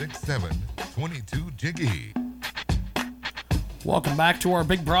6722 Jiggy. Welcome back to our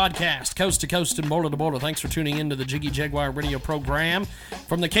big broadcast, coast to coast and border to border. Thanks for tuning in to the Jiggy Jaguar radio program.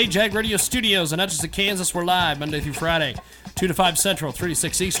 From the K-Jag Radio Studios in Hutchinson, Kansas, we're live Monday through Friday, 2 to 5 Central, 3 to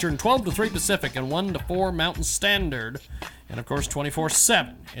 6 Eastern, 12 to 3 Pacific, and 1 to 4 Mountain Standard. And, of course,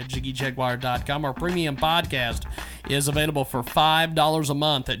 24/7 at JiggyJaguar.com. Our premium podcast is available for $5 a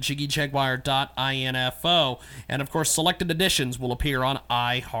month at JiggyJaguar.info. And, of course, selected editions will appear on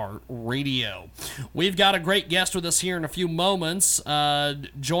iHeartRadio. We've got a great guest with us here in a few moments,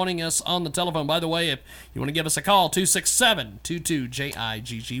 joining us on the telephone. By the way, if you want to give us a call,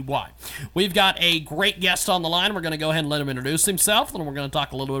 267-22-JIGGY. We've got a great guest on the line. We're going to go ahead and let him introduce himself, and we're going to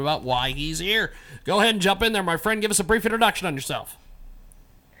talk a little bit about why he's here. Go ahead and jump in there, my friend. Give us a brief introduction on yourself.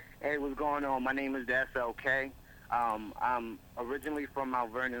 Hey, what's going on? My name is the SLK. I'm originally from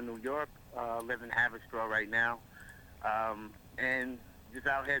Mount Vernon, New York. Live in Haverstraw right now. And just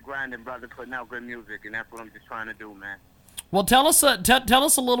out here grinding, brother, putting out good music, and that's what I'm just trying to do, man. Well, tell us a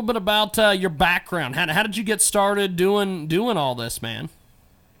little bit about your background. How did you get started doing all this, man?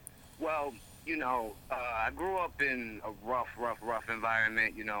 Well, I grew up in a rough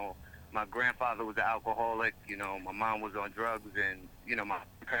environment. My grandfather was an alcoholic. My mom was on drugs, and my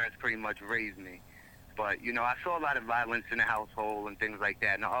parents pretty much raised me. But I saw a lot of violence in the household and things like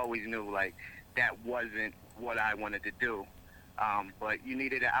that, and I always knew like that wasn't what I wanted to do. But you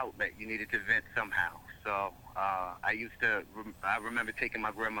needed an outlet. You needed to vent somehow. So I remember taking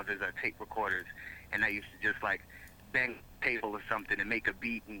my grandmother's tape recorders, and I used to just like bang the table or something and make a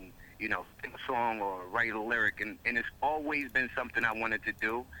beat and sing a song or write a lyric, and it's always been something I wanted to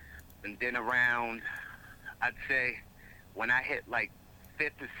do. And then around, I'd say, when I hit like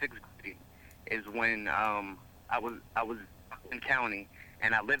 5th or 6th grade is when I was in county,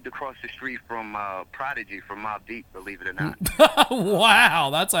 and I lived across the street from Prodigy from Mobb Deep, believe it or not.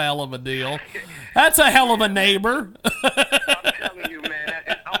 Wow, that's a hell of a deal. That's a hell of a neighbor. I'm telling you, man,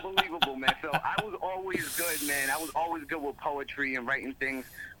 it's unbelievable, man. So I was always good, man. I was always good with poetry and writing things,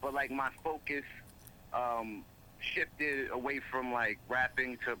 but like my focus shifted away from like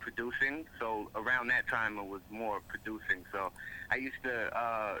rapping to producing. So around that time it was more producing. So I used to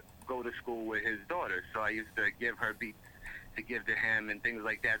go to school with his daughter, so I used to give her beats to give to him and things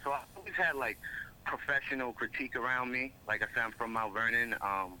like that. So I always had like professional critique around me. Like I said, I'm from Mount Vernon.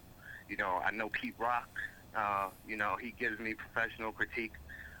 I know Pete Rock. He gives me professional critique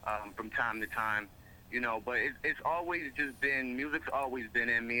from time to time. But it's always just been, music's always been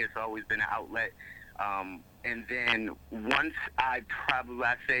in me. It's always been an outlet. And then once I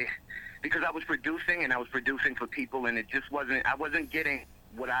say, because I was producing and I was producing for people, and I wasn't getting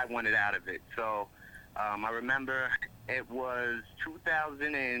what I wanted out of it. So I remember it was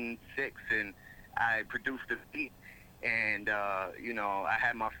 2006, and I produced a beat, and I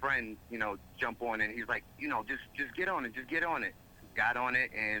had my friend jump on, and he's like, just get on it, got on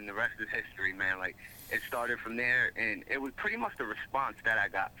it, and the rest is history, man. Like, it started from there, and it was pretty much the response that I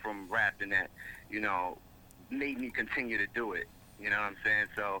got from rap, and that made me continue to do it. You know what I'm saying?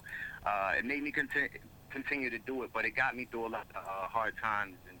 So it made me continue to do it, but it got me through a lot of hard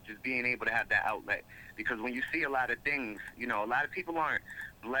times, and just being able to have that outlet. Because when you see a lot of things, a lot of people aren't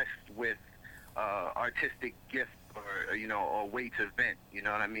blessed with artistic gifts or or way to vent. You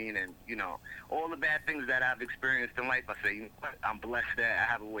know what I mean? And all the bad things that I've experienced in life, I say, I'm blessed that I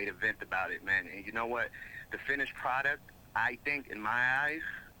have a way to vent about it, man. And you know what? The finished product, I think, in my eyes,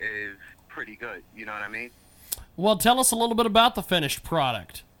 is pretty good. You know what I mean? Well, tell us a little bit about the finished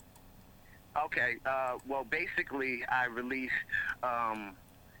product. Okay. Well, basically, I released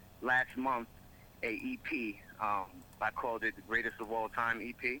last month a EP. I called it the Greatest of All Time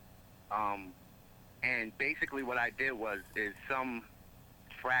EP. And basically what I did is some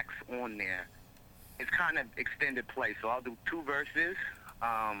tracks on there, it's kind of extended play. So I'll do 2 verses,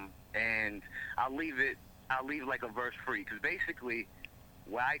 and I'll leave like a verse free. Because basically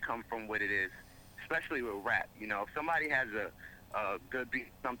where I come from, what it is, especially with rap, if somebody has a good beat,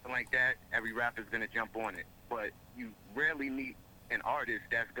 something like that, every rapper's going to jump on it. But you rarely meet an artist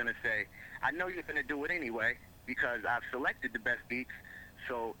that's going to say, I know you're going to do it anyway because I've selected the best beats,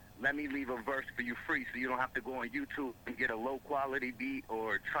 so let me leave a verse for you free so you don't have to go on YouTube and get a low-quality beat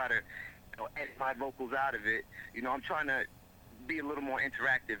or try to edit my vocals out of it. I'm trying to be a little more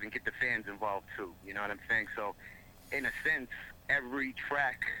interactive and get the fans involved too. You know what I'm saying? So in a sense, every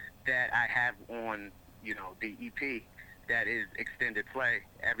track that I have on, the EP that is extended play,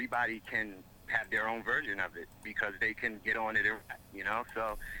 everybody can have their own version of it because they can get on it and rap,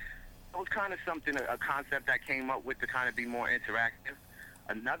 So it was kind of something, a concept I came up with to kind of be more interactive.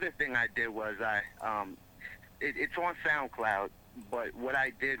 Another thing I did was it's on SoundCloud, But what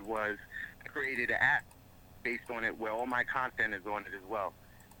I did was I created an app based on it where all my content is on it as well.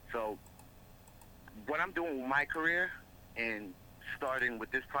 So what I'm doing with my career and starting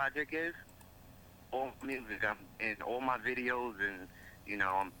with this project is all music. I'm in all my videos, and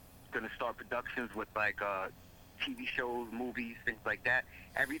I'm gonna start productions with like TV shows, movies, things like that.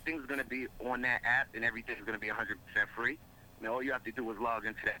 Everything's gonna be on that app, and everything's gonna be 100% free. All you have to do is log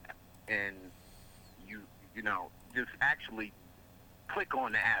into that app, and just actually click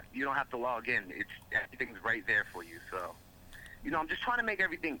on the app. You don't have to log in. Everything's right there for you. So, I'm just trying to make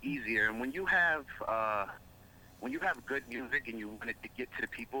everything easier. And when you have good music and you want it to get to the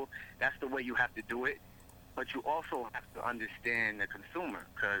people, that's the way you have to do it. But you also have to understand the consumer,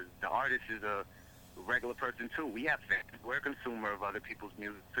 because the artist is a regular person too. We have fans. We're a consumer of other people's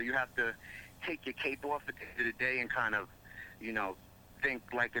music. So you have to take your cape off at the end of the day and kind of, think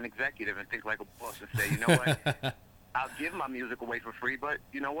like an executive and think like a boss and say, you know what? I'll give my music away for free, but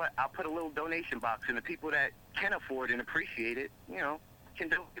you know what? I'll put a little donation box, and the people that can afford and appreciate it, can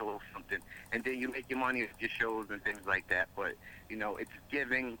do a little something. And then you make your money with your shows and things like that. But, it's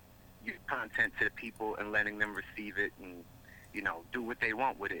giving your content to the people and letting them receive it and, do what they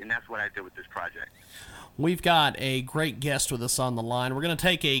want with it. And that's what I did with this project. We've got a great guest with us on the line. We're going to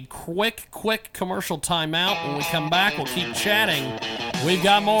take a quick commercial timeout. When we come back, we'll keep chatting. We've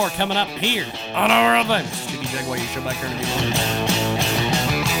got more coming up here on our event. Jiggy Jaguar, your show back here in a few moments.